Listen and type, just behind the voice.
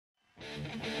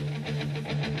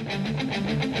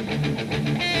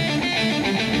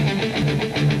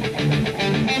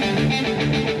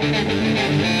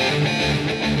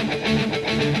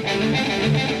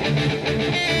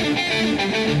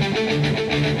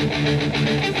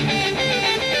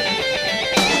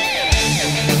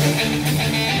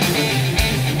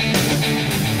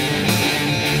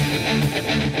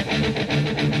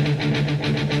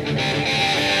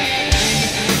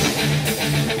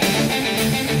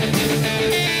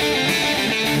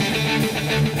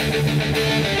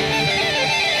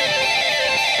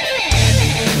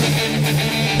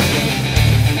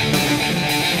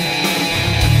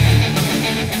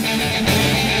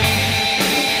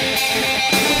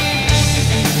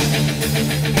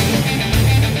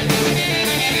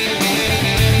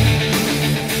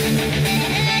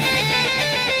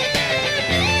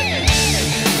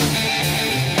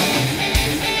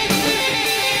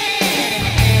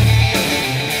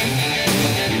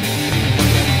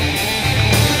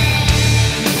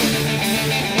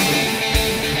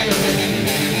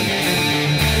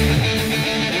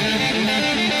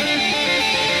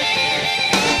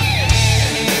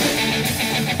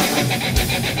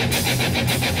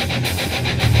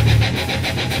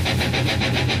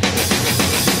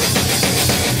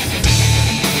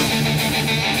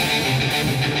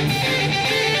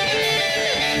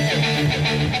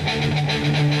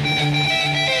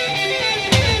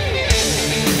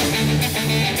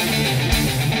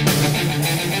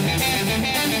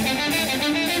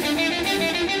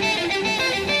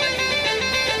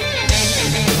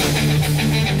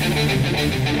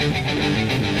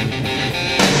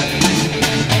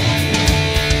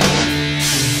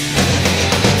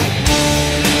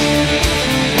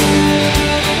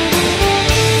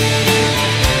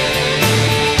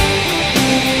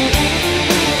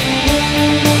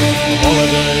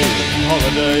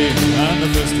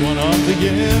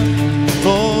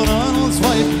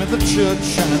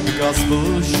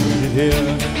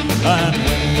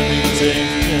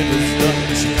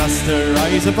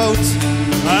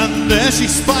She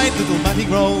spied little Matty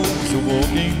Groves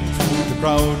walking through the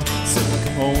crowd. Said,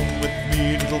 come home with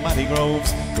me, little Matty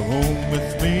Groves, go home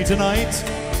with me tonight.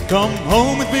 Come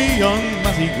home with me, young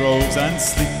Matty Groves, and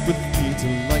sleep with me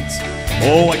tonight.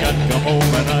 Oh, I can't come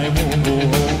home and I won't go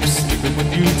home sleeping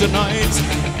with you tonight.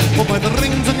 For by the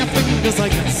rings on your fingers I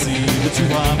can see that you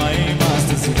are my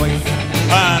master's wife.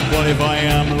 And what if I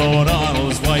am Lord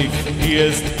Arnold's wife? He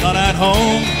is not at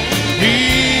home.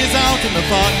 He's out in the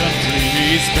far country,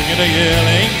 he's bringing the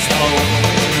yearlings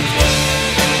home.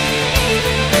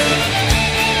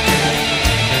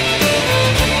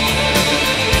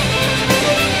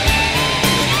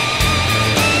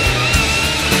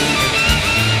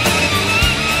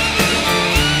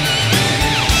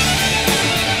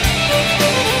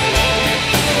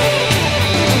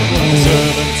 The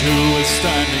servant who was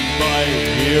standing by,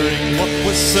 hearing what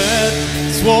was said,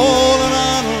 swore that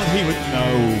Arnold he would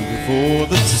know before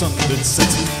the sun did set.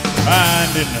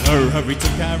 And in her hurry to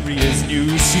carry his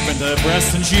news, she bent her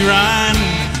breast and she ran.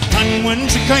 And when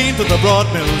she came to the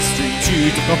broad mill street,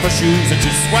 she took off her shoes and she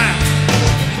swam.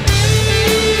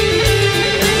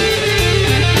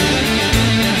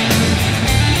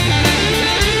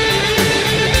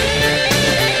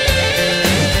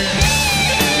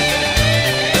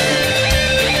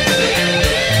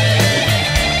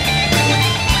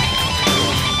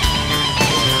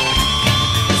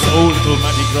 So little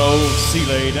Matty Groves, he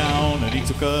lay down and he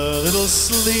took a little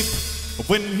sleep. But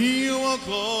when he awoke,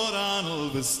 Lord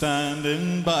Arnold was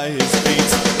standing by his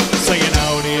feet, saying,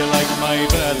 how do you like my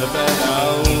feather bed?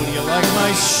 How do you like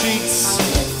my sheets?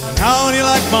 And how do you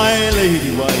like my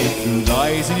lady wife who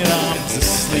lies in your arms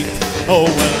asleep? Oh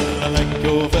well, I like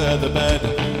your feather bed,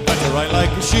 better I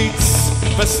like your sheets.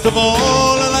 Best of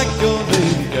all, I like your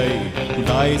lady gay who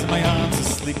lies in my arms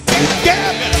asleep. Get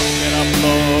up,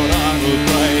 Lord Arnold,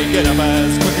 cry, get up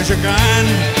as quick as you can,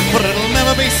 for it'll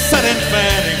never be said in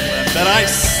fair England that I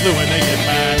slew a naked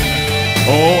man.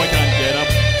 Oh, I can't get up,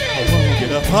 I won't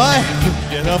get up, I couldn't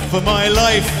get up for my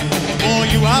life. Oh,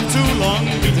 you have two long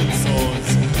beaten swords,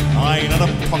 I not a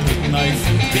pocket knife.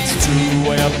 It's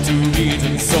true, I have two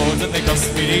beaten swords and they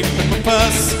cost me deep in my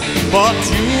purse, but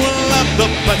you will have the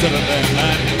better of them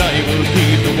and I will be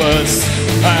the worse.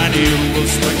 And you will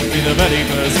strike me the very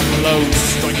first blow,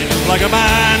 strike it like a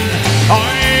man.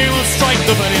 I will strike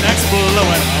the very next blow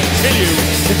and I'll kill you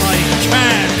if I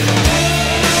can.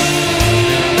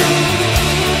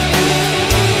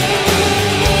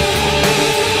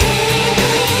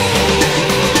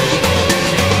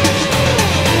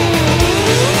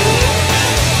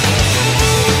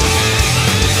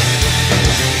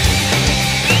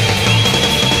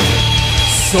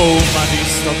 So So Matty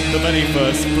struck the very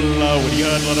first blow when he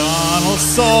heard Lord Arnold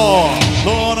saw.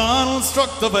 Lord Arnold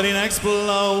struck the very next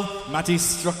blow. Matty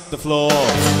struck the floor.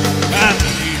 And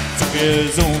he took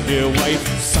his own dear wife,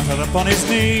 sat her up on his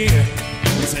knee.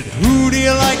 He said, who do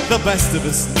you like the best of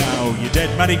us now? You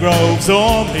dead Matty Groves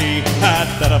or me? Had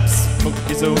that up, spoke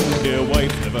his own dear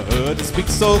wife. Never heard her speak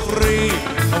so free.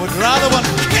 I would rather one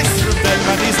kiss from dead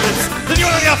Matty's lips than you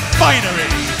and your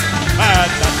finery.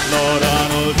 Had that Lord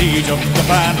Arnold, he jumped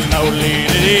up and loudly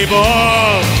did he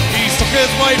bawl. He stuck his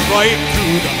wife right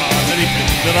through the heart and he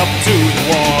picked it up to the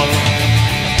wall.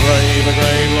 Brave a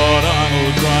grey Lord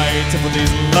Arnold tried to put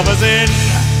these lovers in,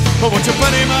 but won't you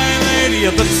pity my lady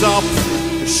at the top?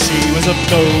 She was of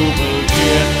noble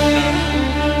kin.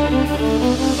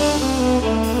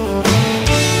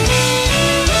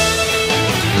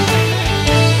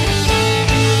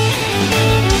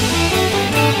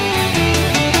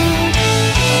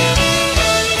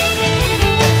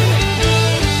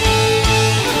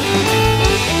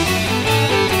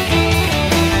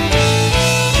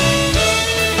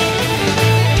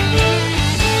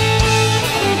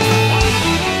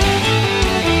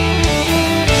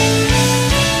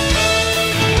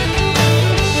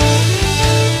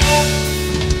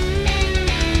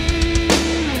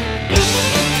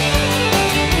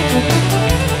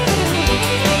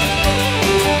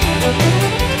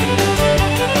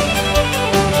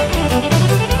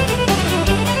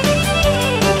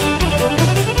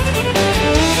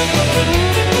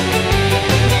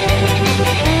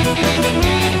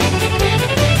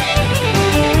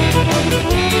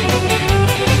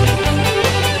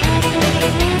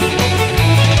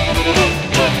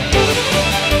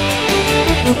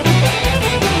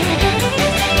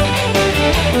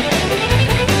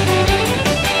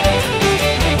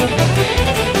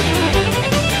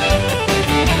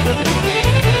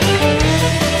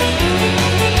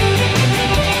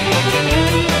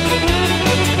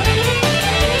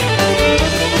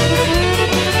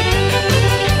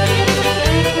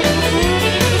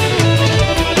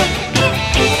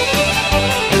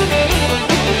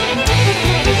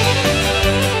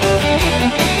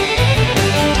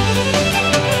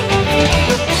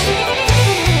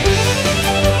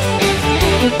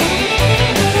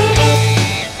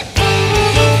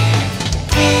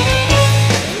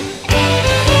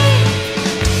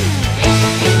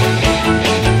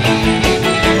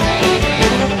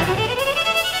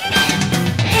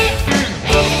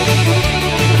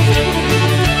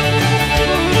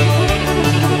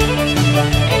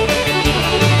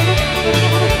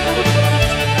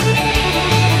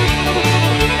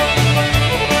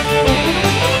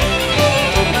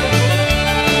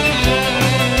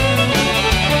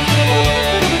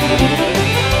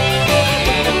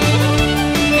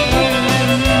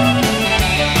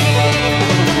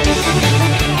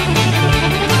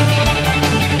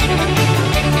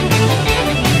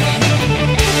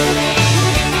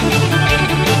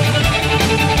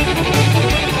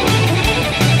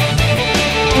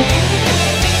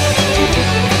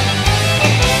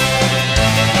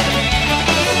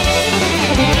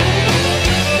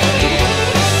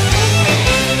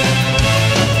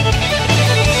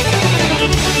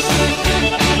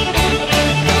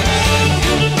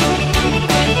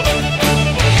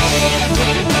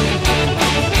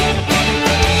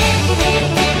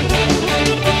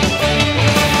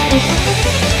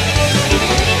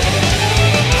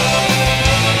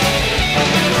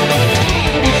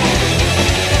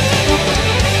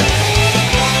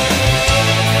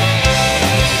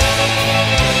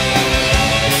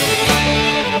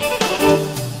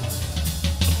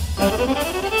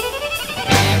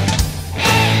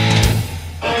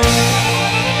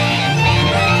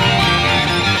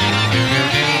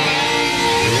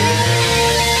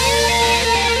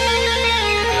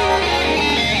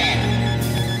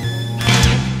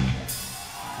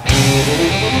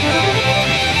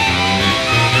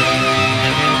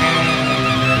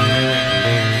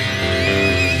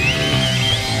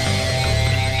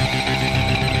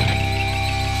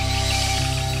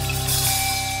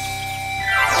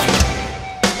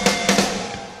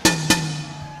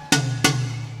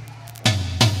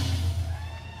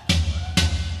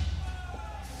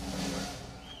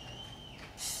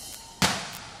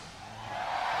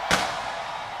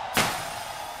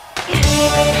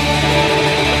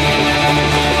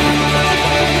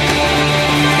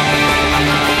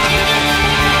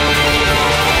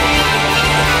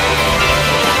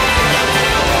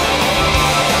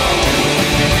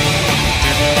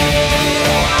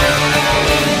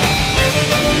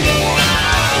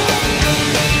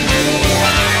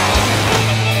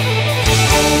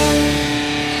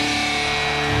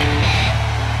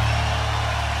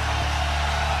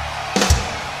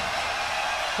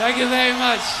 Thank you very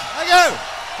much. Thank you.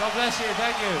 God bless you,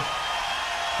 thank you.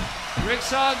 Ric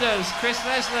Sanders, Chris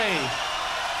Leslie.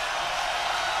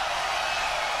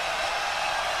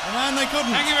 The man they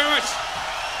couldn't. Thank you very much.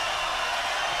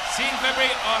 See you in February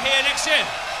or here next year.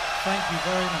 Thank you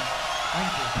very much.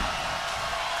 Thank you.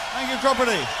 Thank you,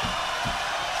 Cropredy.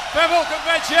 Fairport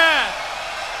Convention.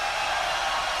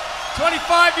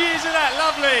 25 years of that,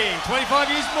 lovely. 25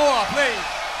 years more,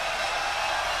 please.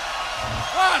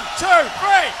 1, 2,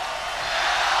 3.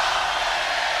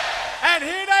 And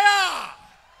here they are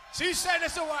to send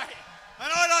us away. And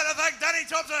I'd like to thank Danny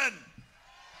Thompson.